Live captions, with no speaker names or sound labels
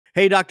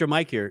Hey, Dr.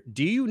 Mike here.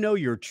 Do you know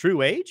your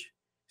true age?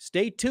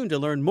 Stay tuned to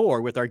learn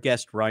more with our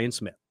guest, Ryan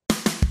Smith.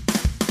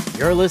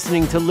 You're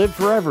listening to Live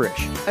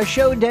Foreverish, a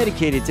show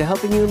dedicated to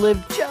helping you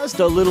live just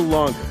a little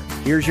longer.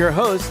 Here's your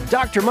hosts,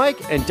 Dr.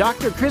 Mike and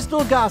Dr. Crystal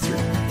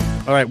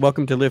Gossard. All right,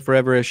 welcome to Live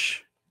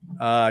Foreverish.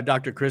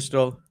 Dr.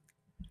 Crystal.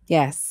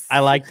 Yes. I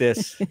like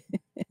this.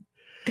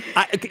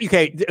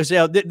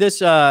 So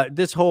this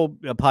whole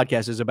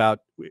podcast is about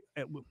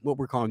what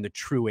we're calling the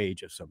true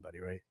age of somebody,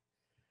 right?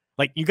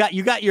 Like you got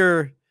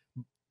your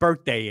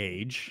birthday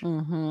age,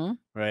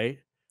 right?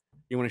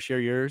 You want to share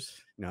yours?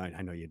 No,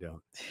 I know you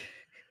don't.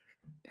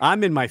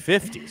 I'm in my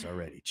 50s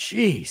already.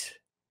 Jeez.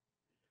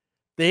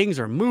 Things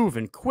are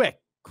moving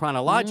quick,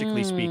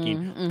 chronologically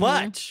speaking,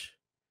 but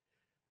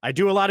I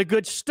do a lot of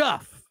good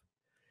stuff.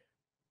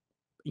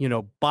 You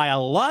know,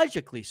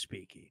 biologically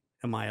speaking,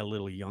 am I a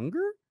little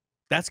younger?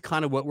 That's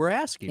kind of what we're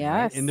asking.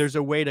 Yes. Right? And there's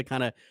a way to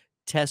kind of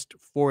test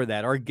for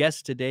that. Our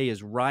guest today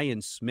is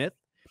Ryan Smith.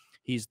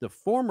 He's the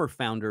former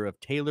founder of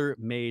Tailor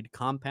Made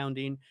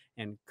Compounding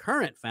and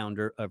current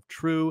founder of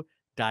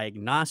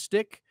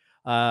TruDiagnostic.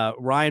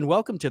 Ryan,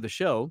 welcome to the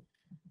show.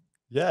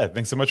 Yeah,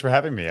 thanks so much for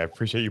having me. I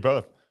appreciate you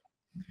both.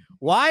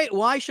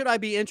 Why should I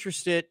be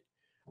interested?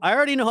 I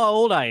already know how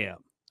old I am.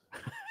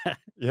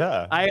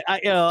 Yeah.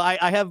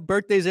 I have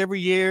birthdays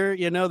every year.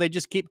 You know, they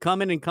just keep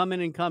coming and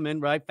coming and coming,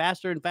 right?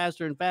 Faster and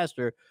faster and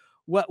faster.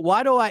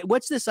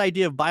 What's this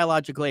idea of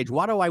biological age?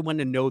 Why do I want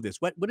to know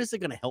this? What is it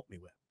going to help me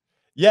with?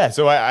 Yeah,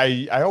 so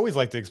I always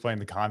like to explain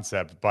the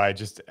concept by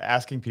just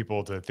asking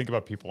people to think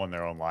about people in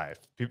their own life.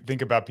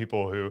 Think about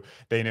people who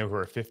they know who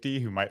are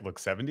 50 who might look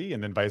 70,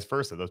 and then vice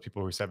versa, those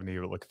people who are 70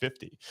 who look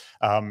 50.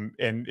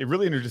 And it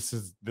really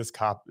introduces this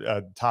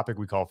topic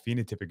we call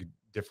phenotypic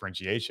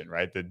differentiation,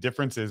 right? The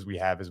differences we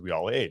have as we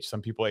all age.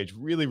 Some people age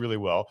really, really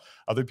well.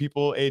 Other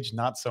people age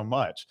not so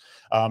much.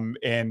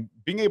 And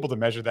being able to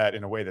measure that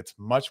in a way that's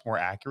much more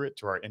accurate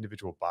to our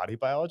individual body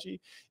biology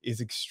is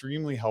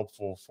extremely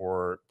helpful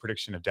for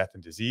prediction of death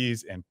and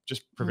disease and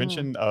just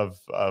prevention of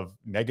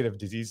negative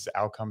disease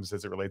outcomes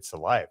as it relates to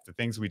life. The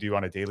things we do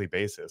on a daily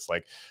basis,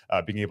 like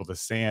being able to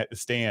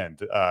stand,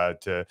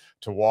 to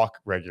walk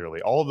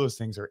regularly, all of those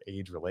things are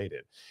age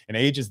related. And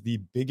age is the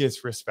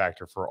biggest risk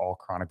factor for all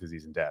chronic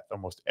disease and death.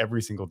 Almost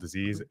every single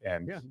disease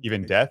and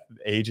even death,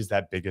 age is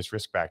that biggest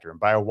risk factor, and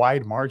by a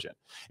wide margin.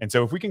 And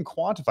so if we can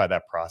quantify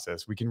that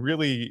process, we can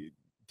really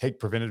take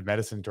preventative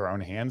medicine into our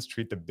own hands,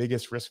 treat the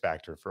biggest risk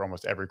factor for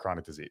almost every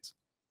chronic disease.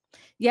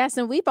 Yes.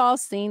 And we've all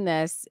seen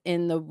this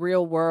in the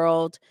real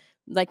world.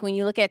 Like when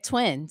you look at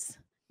twins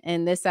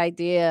and this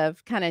idea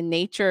of kind of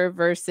nature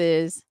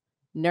versus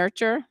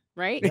nurture,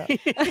 right?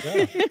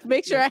 Yeah.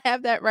 Make sure I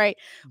have that right.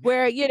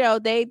 Where, you know,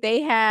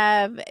 they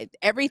have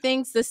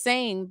everything's the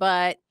same,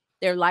 but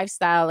their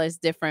lifestyle is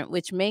different,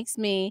 which makes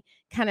me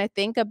kind of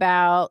think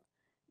about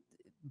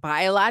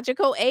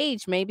biological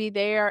age. Maybe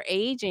they are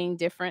aging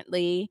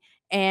differently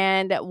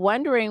and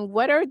wondering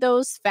what are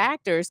those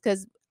factors?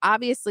 Because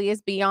obviously it's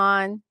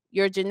beyond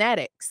your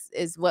genetics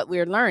is what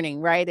we're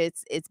learning, right?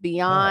 It's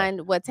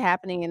beyond what's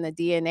happening in the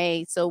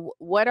DNA. So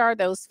what are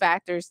those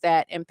factors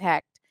that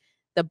impact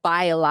the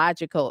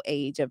biological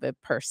age of a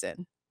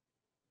person?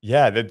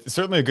 Yeah, that's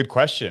certainly a good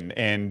question.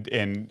 And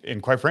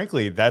quite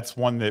frankly, that's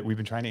one that we've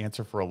been trying to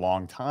answer for a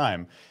long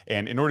time.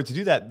 And in order to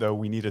do that, though,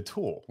 we need a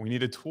tool. We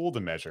need a tool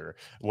to measure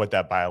what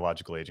that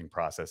biological aging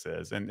process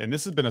is. And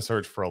this has been a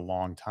search for a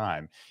long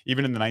time.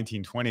 Even in the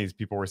 1920s,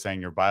 people were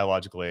saying your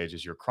biological age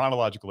is your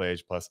chronological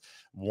age plus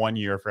 1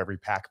 year for every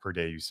pack per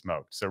day you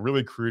smoked. So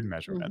really crude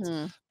measurements.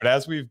 But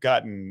as we've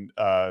gotten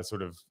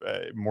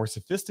more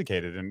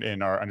sophisticated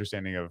in our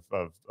understanding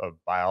of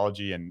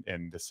biology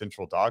and the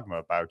central dogma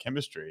of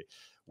biochemistry,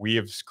 we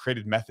have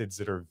created methods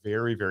that are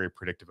very, very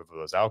predictive of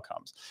those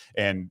outcomes.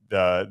 And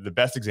the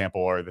best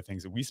example are the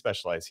things that we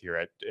specialize here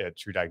at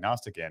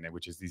TruDiagnostic in,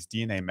 which is these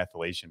DNA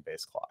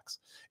methylation-based clocks.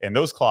 And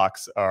those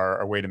clocks are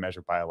a way to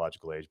measure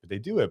biological age, but they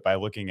do it by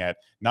looking at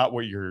not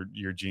what your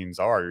genes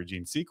are, your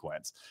gene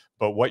sequence,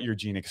 but what your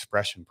gene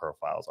expression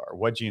profiles are,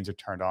 what genes are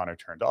turned on or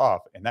turned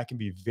off. And that can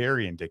be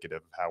very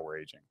indicative of how we're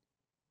aging.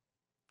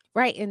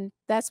 Right. And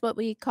that's what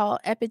we call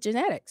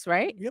epigenetics,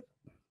 right? Yep.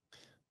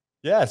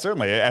 Yeah,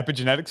 certainly.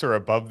 Epigenetics are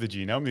above the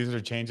genome. These are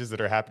changes that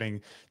are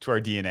happening to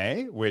our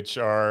DNA, which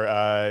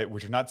are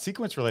not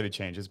sequence-related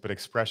changes, but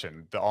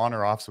expression, the on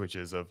or off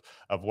switches of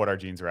what our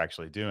genes are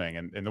actually doing.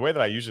 And the way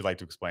that I usually like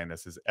to explain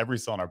this is every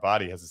cell in our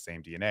body has the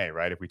same DNA,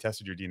 right? If we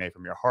tested your DNA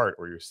from your heart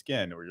or your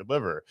skin or your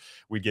liver,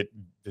 we'd get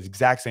the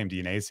exact same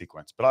DNA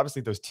sequence. But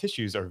obviously, those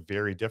tissues are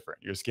very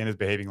different. Your skin is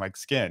behaving like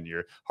skin.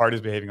 Your heart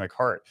is behaving like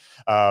heart.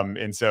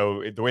 And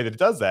so the way that it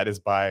does that is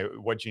by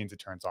what genes it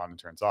turns on and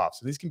turns off.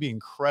 So these can be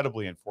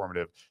incredibly informative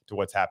to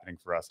what's happening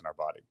for us in our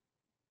body.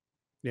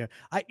 Yeah.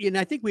 I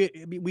think we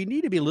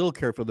need to be a little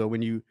careful though,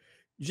 when you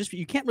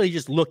can't really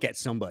just look at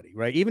somebody,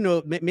 right? Even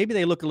though maybe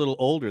they look a little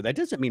older, that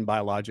doesn't mean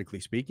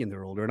biologically speaking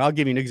they're older. And I'll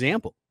give you an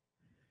example.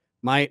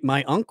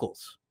 My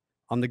uncles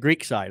on the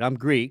Greek side, I'm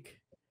Greek,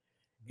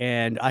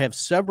 and I have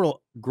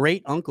several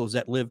great uncles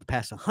that lived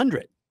past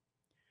 100.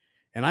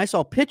 And I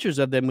saw pictures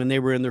of them when they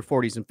were in their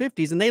 40s and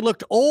 50s, and they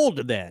looked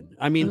old then.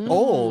 I mean,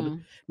 old.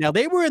 Now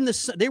they were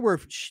did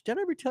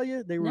I ever tell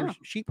you they were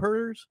sheep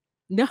herders?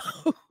 No.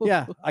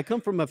 Yeah, I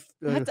come from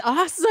that's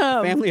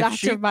awesome. family of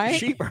Dr.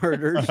 sheep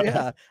herders.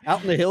 Yeah,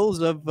 out in the hills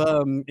of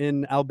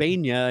in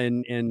Albania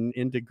and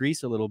into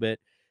Greece a little bit.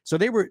 So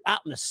they were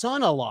out in the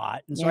sun a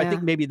lot, and so I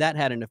think maybe that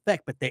had an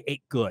effect. But they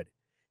ate good.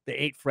 They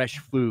ate fresh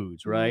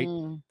foods, right?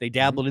 They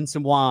dabbled in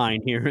some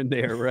wine here and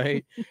there,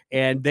 right?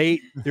 And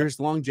there's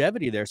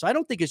longevity there. So I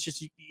don't think it's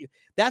just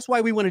that's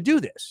why we want to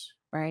do this,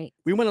 right?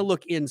 We want to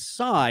look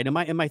inside. Am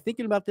I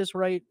thinking about this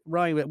right,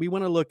 Ryan? We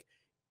want to look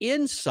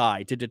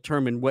inside to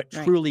determine what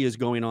truly is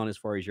going on as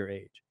far as your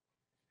age.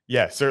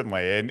 Yeah,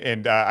 certainly.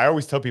 And I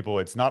always tell people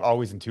it's not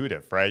always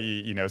intuitive, right?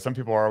 You know, some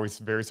people are always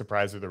very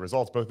surprised with the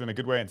results, both in a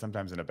good way and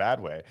sometimes in a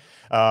bad way.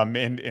 But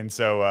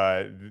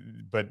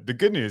the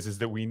good news is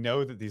that we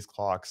know that these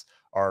clocks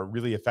are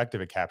really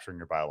effective at capturing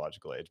your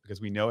biological age because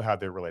we know how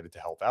they're related to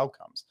health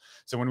outcomes.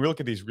 So when we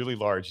look at these really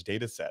large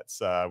data sets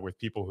with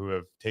people who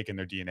have taken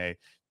their DNA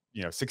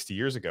 60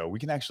 years ago, we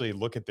can actually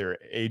look at their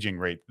aging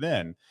rate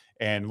then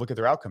and look at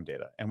their outcome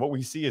data. And what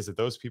we see is that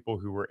those people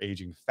who were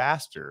aging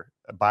faster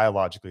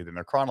biologically than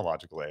their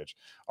chronological age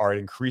are at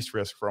increased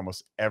risk for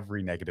almost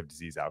every negative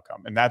disease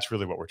outcome. And that's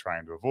really what we're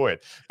trying to avoid.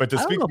 But to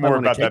speak more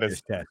about that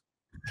is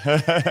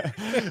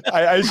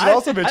I should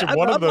also mention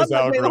one of those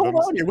algorithms. Hold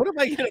on here. What am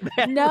I getting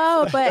at?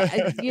 No, but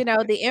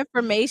the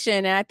information,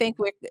 and I think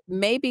we're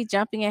maybe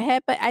jumping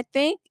ahead, but I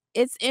think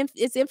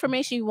it's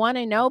information you want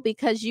to know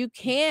because you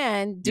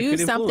can do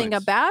something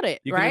about it,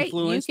 you right? Can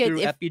influence through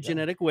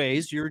epigenetic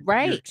ways, your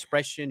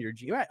expression, your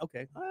gene. Right?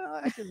 Okay,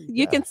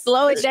 you can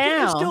slow it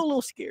down. It's still a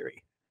little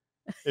scary.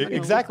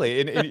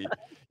 Exactly. And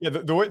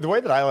the way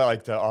that I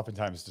like to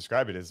oftentimes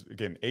describe it is,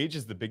 again, age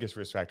is the biggest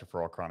risk factor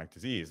for all chronic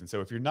disease. And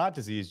so if you're not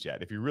diseased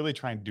yet, if you're really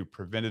trying to do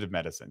preventative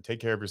medicine, take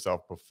care of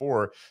yourself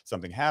before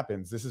something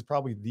happens, this is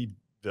probably the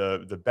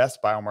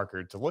best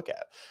biomarker to look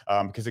at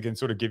because it can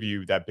sort of give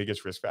you that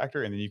biggest risk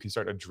factor, and then you can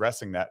start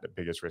addressing that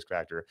biggest risk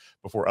factor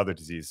before other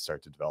diseases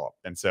start to develop.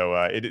 And so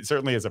it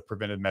certainly is a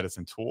preventive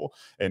medicine tool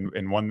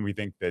and one we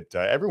think that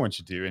everyone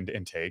should do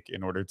and take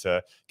in order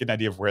to get an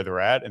idea of where they're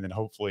at, and then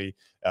hopefully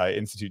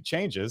institute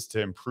changes to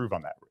improve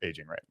on that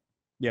aging rate.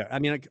 Yeah, I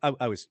mean,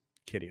 I was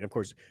kidding. Of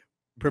course,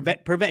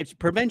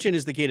 prevention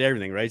is the key to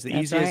everything, right? It's the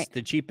easiest,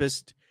 the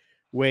cheapest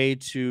way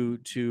to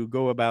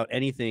go about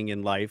anything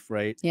in life,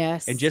 right?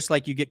 Yes. And just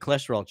like you get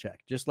cholesterol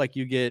checked, just like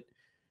you get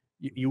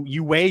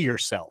you weigh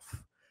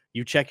yourself,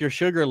 you check your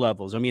sugar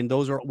levels. I mean,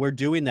 we're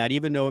doing that,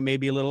 even though it may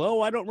be a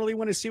little, I don't really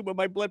want to see what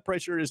my blood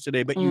pressure is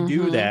today, but you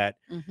do that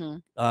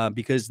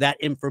because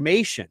that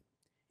information,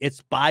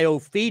 it's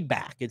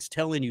biofeedback. It's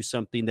telling you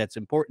something that's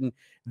important.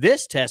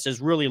 This test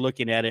is really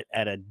looking at it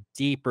at a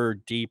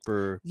deeper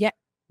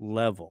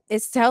level.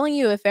 It's telling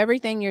you if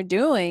everything you're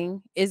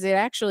doing, is it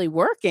actually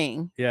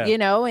working? Yeah.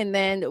 And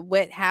then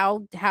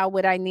how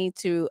would I need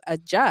to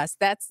adjust?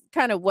 That's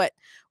kind of what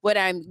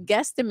I'm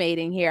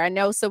guesstimating here. I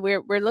know. So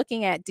we're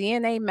looking at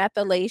DNA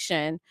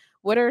methylation.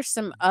 What are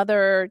some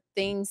other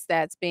things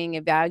that's being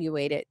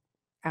evaluated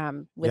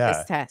with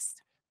this test?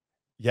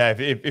 Yeah,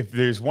 if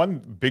there's one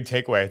big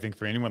takeaway, I think,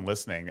 for anyone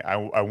listening,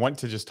 I want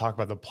to just talk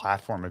about the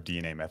platform of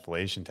DNA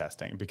methylation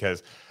testing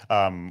because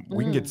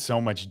we can get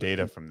so much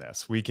data from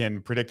this. We can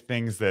predict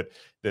things that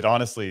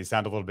honestly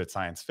sound a little bit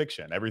science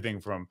fiction. Everything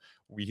from,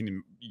 we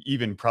can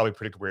even probably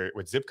predict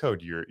what zip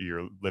code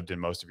you lived in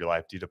most of your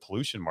life due to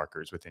pollution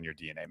markers within your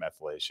DNA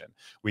methylation.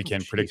 We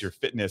can predict your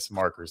fitness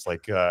markers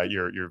like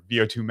your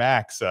VO2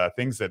 max,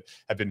 things that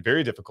have been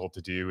very difficult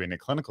to do in a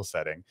clinical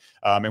setting.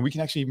 And we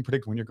can actually even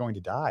predict when you're going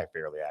to die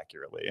fairly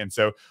accurately. And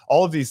so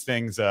all of these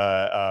things,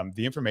 the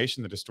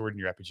information that is stored in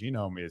your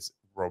epigenome is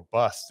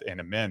robust and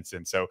immense.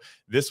 And so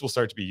this will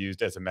start to be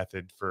used as a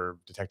method for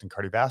detecting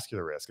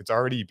cardiovascular risk. It's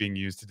already being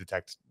used to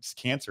detect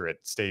cancer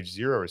at stage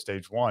 0 or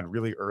stage 1,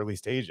 really early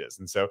stages.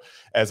 And so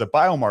as a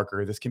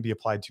biomarker, this can be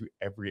applied to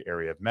every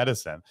area of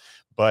medicine.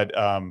 But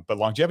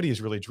longevity has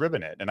really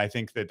driven it. And I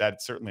think that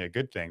that's certainly a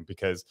good thing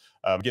because,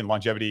 again,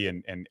 longevity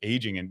and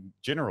aging in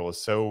general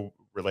is so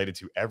related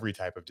to every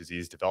type of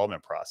disease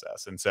development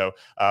process. And so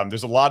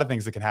there's a lot of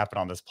things that can happen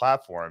on this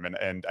platform.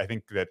 And I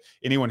think that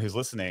anyone who's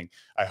listening,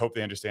 I hope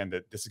they understand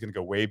that this is going to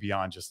go way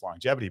beyond just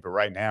longevity. But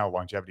right now,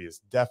 longevity is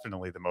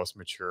definitely the most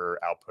mature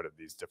output of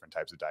these different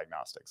types of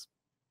diagnostics.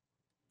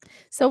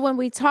 So when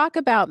we talk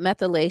about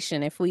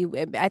methylation,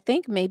 I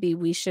think maybe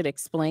we should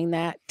explain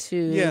that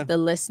to the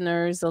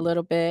listeners a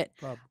little bit.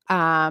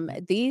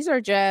 These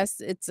are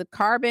it's a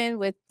carbon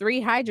with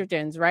 3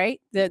 hydrogens, right?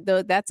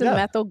 That's a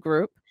methyl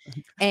group.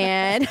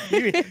 And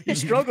you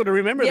struggle to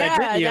remember that,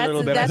 didn't you, a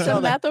little bit? That's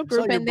a methyl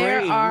group, and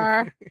there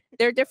are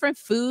different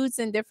foods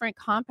and different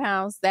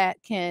compounds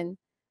that can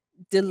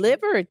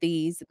deliver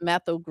these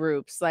methyl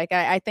groups. Like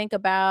I think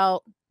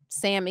about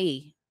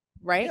SAMe,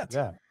 right?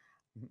 Yeah.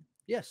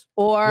 Yes.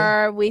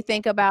 Or we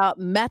think about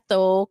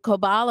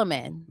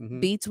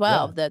methylcobalamin,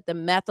 B12, the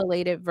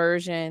methylated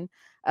version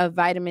of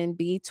vitamin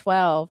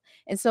B12.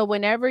 And so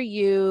whenever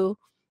you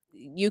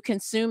you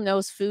consume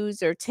those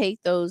foods or take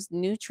those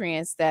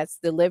nutrients that's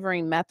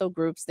delivering methyl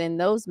groups, then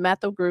those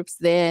methyl groups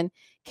then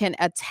can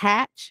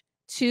attach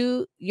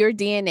to your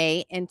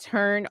DNA and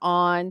turn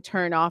on,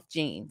 turn off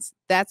genes.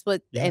 That's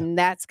what, and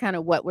that's kind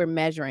of what we're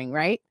measuring,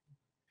 right?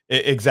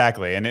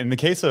 Exactly. And in the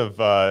case of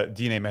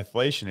DNA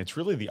methylation, it's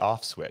really the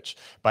off switch.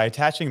 By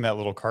attaching that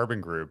little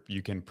carbon group,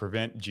 you can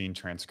prevent gene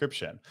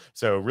transcription.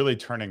 So really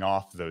turning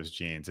off those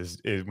genes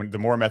is when the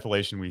more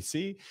methylation we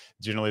see,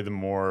 generally the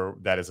more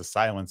that is a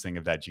silencing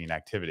of that gene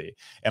activity.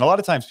 And a lot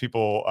of times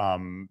people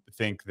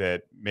think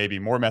that maybe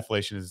more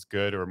methylation is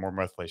good or more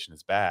methylation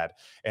is bad.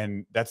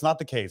 And that's not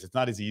the case. It's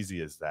not as easy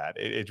as that.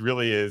 It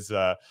really is,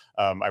 I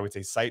would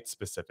say, site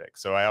specific.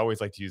 So I always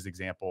like to use the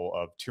example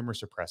of tumor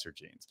suppressor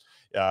genes.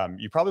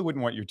 You probably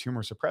wouldn't want your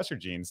tumor suppressor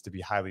genes to be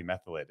highly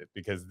methylated,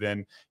 because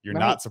then you're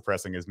not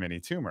suppressing as many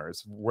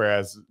tumors.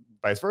 Whereas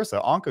vice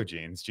versa,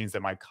 oncogenes, genes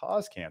that might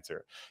cause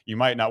cancer, you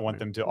might not want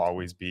them to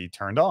always be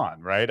turned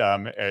on, right?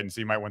 And so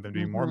you might want them to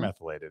be more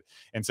methylated.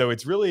 And so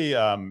it's really,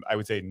 I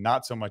would say,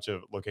 not so much a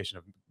location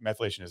of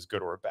methylation is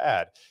good or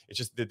bad. It's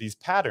just that these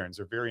patterns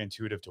are very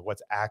intuitive to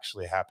what's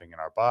actually happening in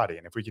our body.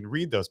 And if we can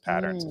read those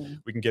patterns,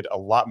 we can get a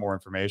lot more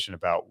information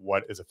about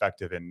what is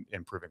effective in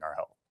improving our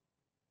health.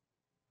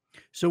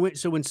 So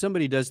when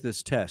somebody does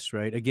this test,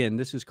 right? Again,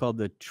 this is called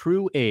the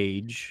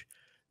TruAge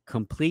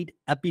Complete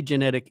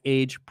Epigenetic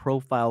Age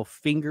Profile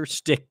Finger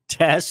Stick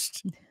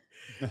Test.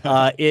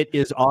 It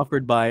is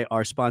offered by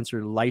our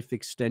sponsor, Life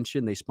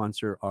Extension. They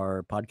sponsor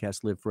our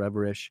podcast, Live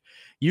Foreverish.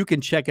 You can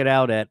check it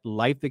out at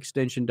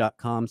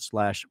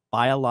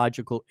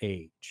lifeextension.com/biological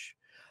age.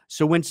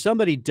 So when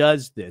somebody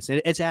does this,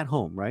 and it's at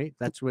home, right?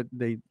 That's what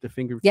the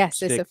finger Yes,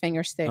 stick. it's a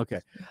finger stick.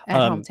 Okay.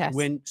 At home test.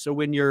 When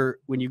you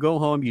go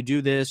home, you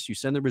do this, you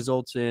send the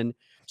results in.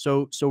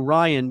 So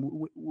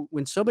Ryan,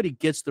 when somebody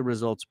gets the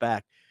results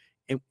back,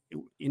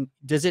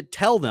 does it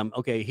tell them,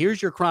 okay,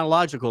 here's your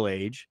chronological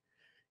age,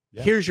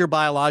 here's your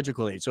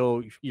biological age.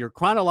 So you're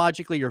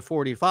chronologically, you're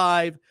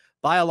 45,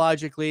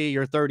 biologically,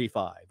 you're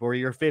 35, or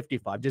you're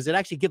 55. Does it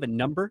actually give a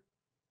number?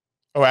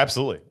 Oh,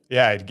 absolutely.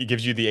 Yeah, it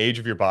gives you the age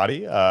of your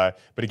body, but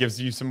it gives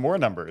you some more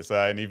numbers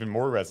and even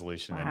more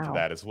resolution into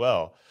that as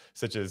well,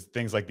 such as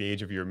things like the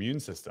age of your immune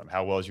system.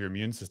 How well is your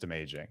immune system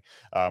aging?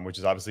 Which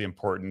is obviously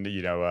important.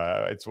 You know,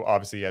 it's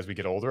obviously as we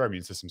get older, our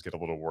immune systems get a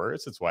little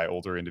worse. It's why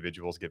older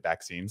individuals get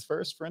vaccines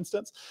first, for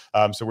instance.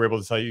 So we're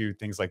able to tell you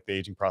things like the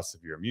aging process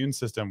of your immune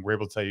system. We're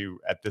able to tell you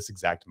at this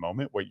exact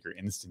moment what your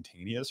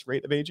instantaneous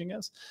rate of aging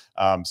is.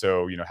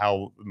 So, you know,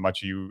 how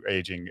much you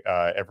aging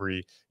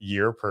every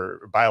year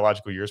per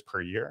biological years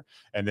per year.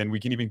 And then we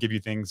can even give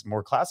you things,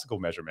 more classical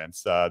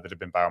measurements that have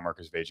been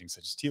biomarkers of aging,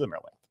 such as telomere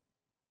length.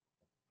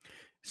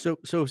 So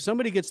if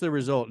somebody gets the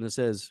result and it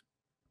says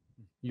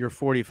you're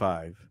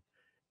 45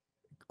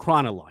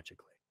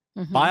 chronologically,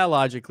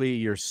 biologically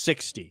you're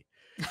 60.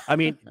 I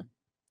mean,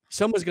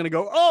 someone's going to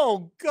go,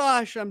 oh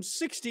gosh, I'm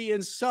 60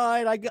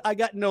 inside. I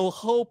got no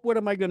hope. What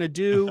am I going to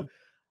do?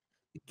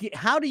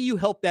 How do you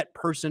help that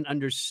person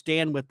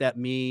understand what that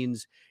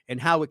means and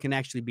how it can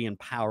actually be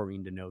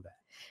empowering to know that?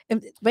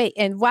 And wait,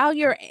 and while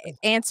you're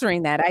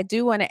answering that, I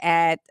do want to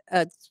add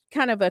a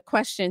kind of a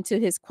question to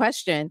his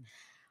question.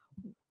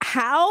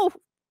 How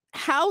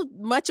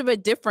much of a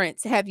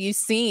difference have you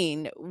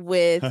seen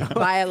with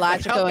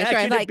biological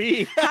and like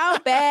how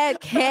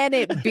bad can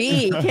it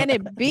be? Can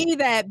it be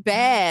that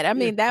bad? I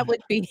mean, that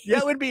would be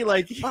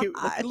like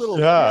a little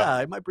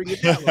it might bring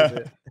it down a little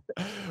bit.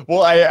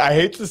 Well, I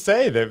hate to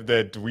say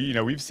that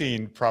we've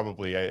seen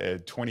probably a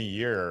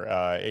 20-year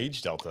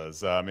age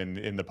deltas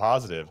in the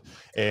positive,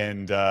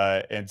 and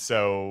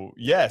so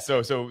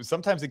so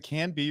sometimes it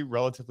can be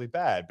relatively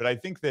bad, but I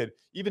think that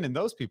even in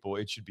those people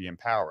it should be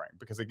empowering,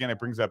 because again it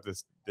brings up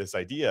this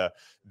idea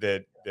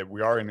that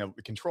we are in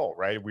control,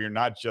 right? We are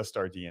not just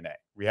our DNA.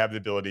 We have the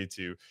ability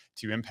to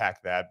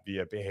impact that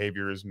via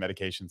behaviors,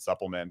 medication,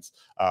 supplements,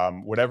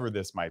 whatever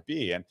this might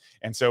be.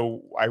 And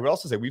so I would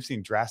also say we've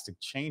seen drastic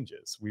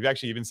changes. We've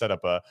actually even set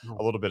up a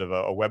little bit of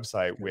a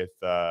website with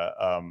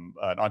an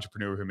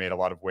entrepreneur who made a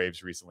lot of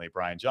waves recently,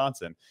 Brian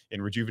Johnson, in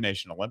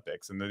Rejuvenation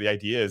Olympics. And the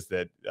idea is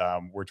that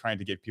we're trying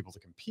to get people to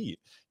compete,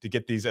 to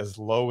get these as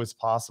low as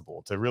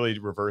possible, to really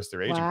reverse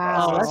their aging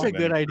process. Oh, that's a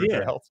good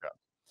idea.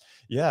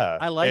 Yeah,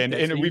 I like that.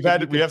 And so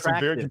we have some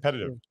very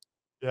competitive.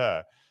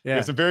 Yeah. We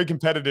have some very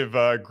competitive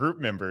group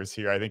members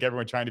here. I think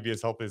everyone trying to be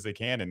as healthy as they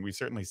can, and we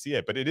certainly see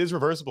it. But it is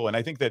reversible, and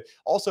I think that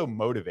also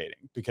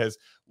motivating, because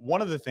one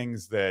of the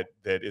things that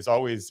is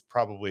always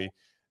probably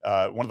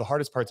one of the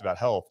hardest parts about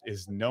health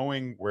is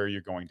knowing where you're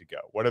going to go.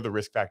 What are the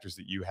risk factors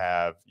that you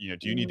have? You know,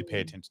 do you need to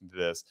pay attention to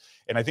this?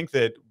 And I think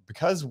that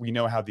because we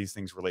know how these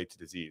things relate to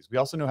disease, we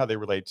also know how they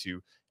relate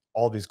to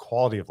all these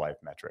quality of life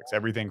metrics,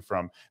 everything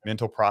from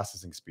mental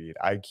processing speed,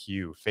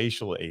 IQ,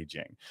 facial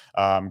aging,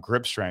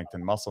 grip strength,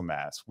 and muscle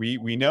mass.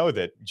 We know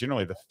that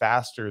generally the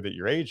faster that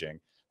you're aging,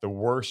 the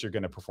worse you're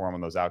going to perform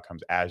on those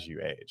outcomes as you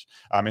age.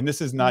 And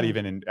this is not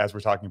even as we're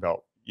talking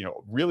about,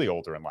 really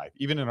older in life,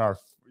 even in our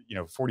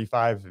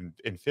 45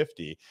 and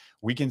 50,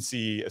 we can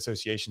see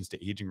associations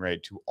to aging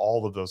rate to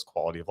all of those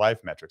quality of life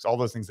metrics, all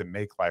those things that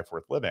make life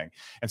worth living.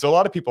 And so a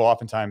lot of people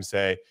oftentimes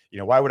say,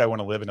 why would I want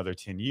to live another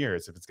 10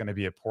 years if it's going to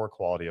be a poor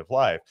quality of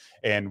life?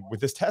 And with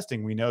this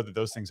testing, we know that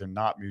those things are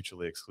not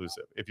mutually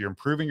exclusive. If you're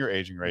improving your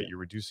aging rate, you're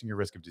reducing your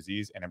risk of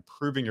disease and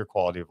improving your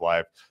quality of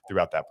life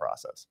throughout that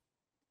process.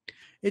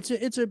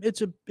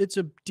 It's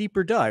a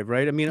deeper dive,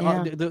 right? I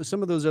mean,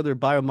 some of those other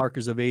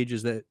biomarkers of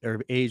age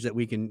that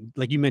we can,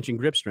 like you mentioned,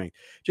 grip strength.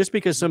 Just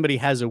because somebody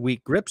has a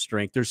weak grip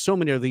strength, there's so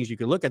many other things you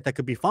could look at that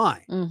could be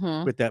fine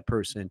with that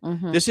person.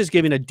 This is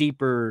giving a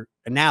deeper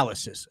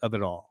analysis of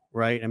it all,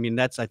 right? I mean,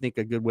 that's, I think,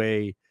 a good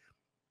way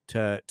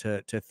to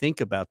think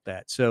about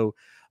that. So,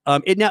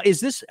 now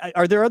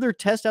are there other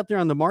tests out there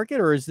on the market,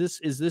 or is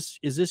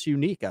this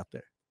unique out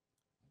there?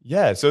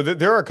 Yeah, so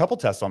there are a couple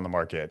tests on the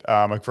market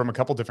from a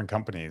couple different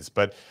companies,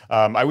 but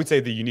I would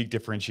say the unique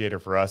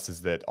differentiator for us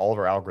is that all of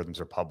our algorithms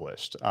are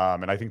published,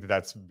 and I think that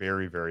that's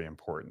very, very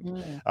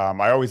important.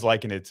 I always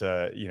liken it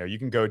to, you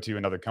can go to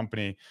another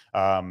company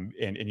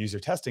and use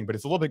their testing, but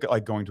it's a little bit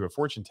like going to a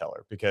fortune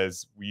teller,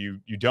 because you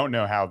don't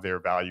know how their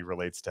value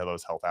relates to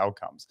those health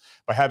outcomes.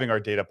 By having our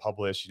data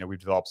published, we've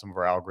developed some of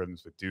our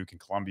algorithms with Duke and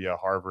Columbia,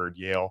 Harvard,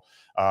 Yale,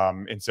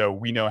 and so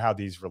we know how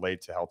these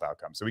relate to health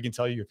outcomes. So we can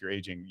tell you if you're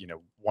aging,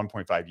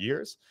 1.5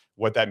 years,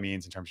 what that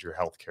means in terms of your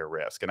healthcare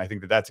risk. And I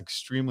think that that's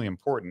extremely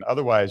important.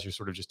 Otherwise, you're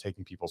sort of just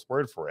taking people's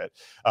word for it.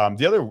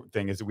 The other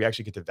thing is that we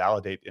actually get to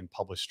validate in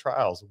published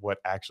trials what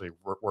actually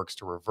works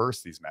to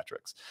reverse these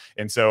metrics.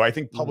 And so I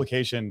think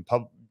publication,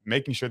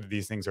 making sure that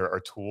these things are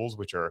tools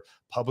which are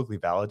publicly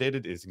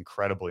validated is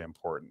incredibly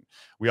important.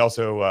 We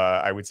also,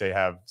 I would say,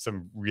 have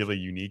some really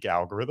unique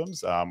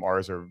algorithms.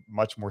 Ours are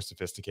much more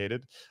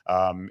sophisticated,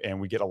 and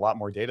we get a lot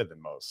more data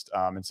than most.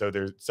 And so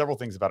there's several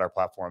things about our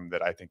platform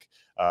that I think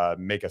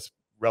make us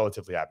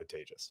relatively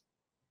advantageous.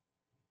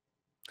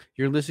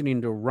 You're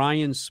listening to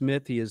Ryan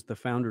Smith. He is the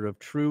founder of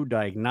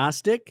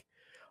TruDiagnostic.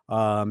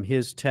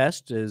 His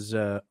test is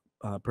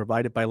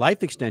provided by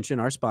Life Extension,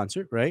 our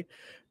sponsor, right?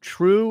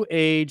 True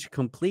Age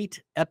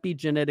Complete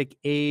Epigenetic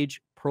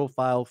Age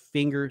Profile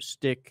Finger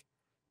Stick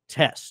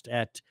Test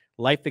at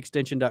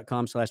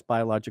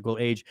lifeextension.com/biological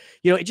age.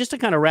 Just to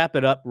kind of wrap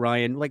it up,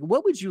 Ryan, like,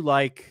 what would you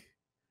like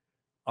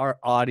our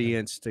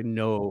audience to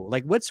know?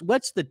 Like,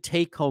 what's the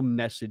take-home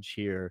message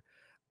here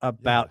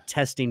about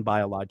testing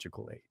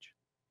biological age?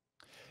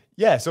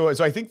 Yeah, so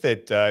I think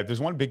that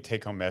there's one big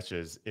take-home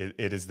message.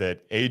 It is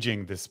that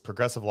aging, this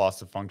progressive loss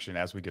of function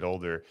as we get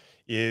older,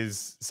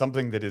 is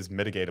something that is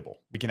mitigatable.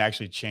 We can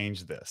actually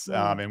change this,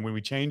 and when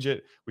we change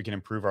it, we can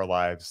improve our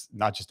lives,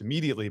 not just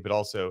immediately, but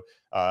also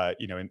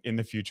in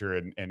the future,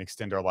 and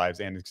extend our lives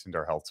and extend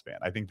our health span.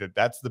 I think that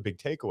that's the big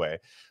takeaway.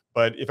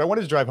 But if I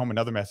wanted to drive home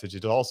another message,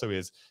 it also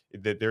is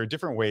that there are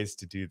different ways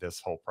to do this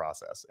whole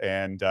process.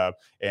 And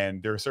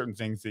there are certain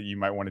things that you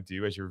might want to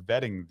do as you're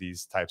vetting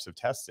these types of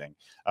testing.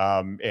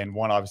 And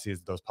one, obviously,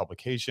 is those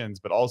publications,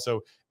 but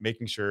also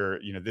making sure,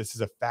 this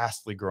is a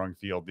fastly growing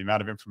field. The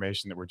amount of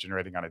information that we're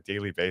generating on a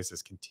daily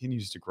basis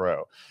continues to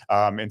grow.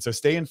 And so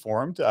stay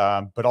informed,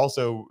 but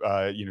also,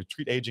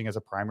 treat aging as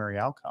a primary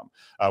outcome.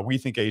 We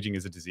think aging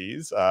is a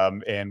disease,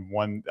 and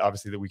one,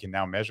 obviously, that we can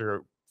now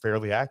measure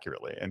fairly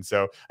accurately. And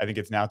so I think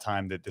it's now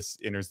time that this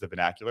enters the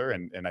vernacular,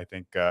 and I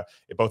think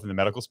both in the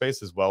medical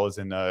space as well as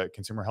in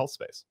consumer health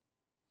space.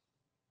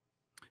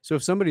 So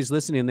if somebody's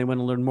listening and they want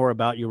to learn more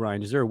about you,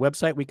 Ryan, is there a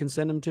website we can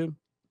send them to?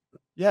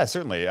 Yeah,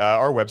 certainly.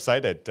 Our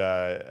website at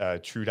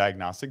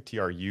TruDiagnostic,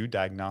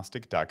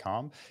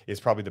 TruDiagnostic.com, is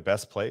probably the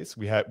best place.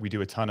 We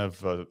do a ton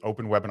of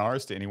open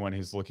webinars to anyone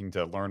who's looking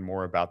to learn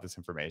more about this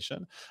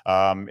information.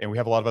 And we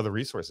have a lot of other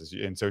resources.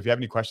 And so if you have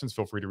any questions,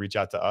 feel free to reach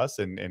out to us,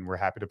 and we're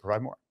happy to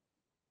provide more.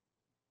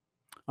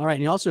 All right.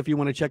 And also, if you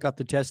want to check out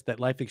the test that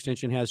Life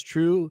Extension has,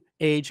 True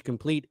Age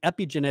Complete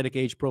Epigenetic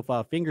Age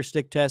Profile Finger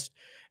Stick Test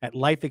at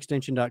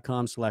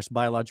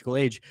lifeextension.com/biological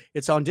age.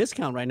 It's on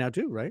discount right now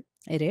too, right?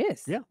 It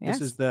is. Yeah. Yes.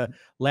 This is the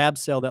lab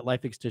sale that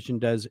Life Extension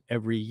does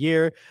every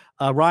year.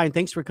 Ryan,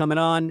 thanks for coming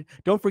on.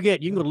 Don't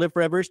forget, you can go to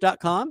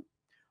liveforeverish.com.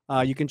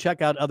 You can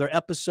check out other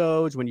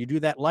episodes. When you do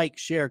that, like,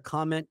 share,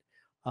 comment,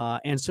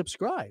 and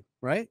subscribe,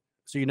 right?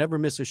 So you never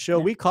miss a show.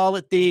 We call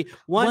it the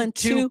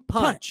 1-2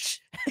 punch.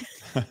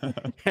 At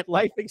at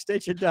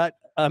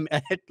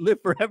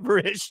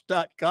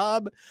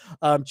liveforeverish.com.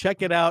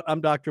 Check it out.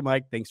 I'm Dr.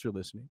 Mike. Thanks for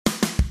listening.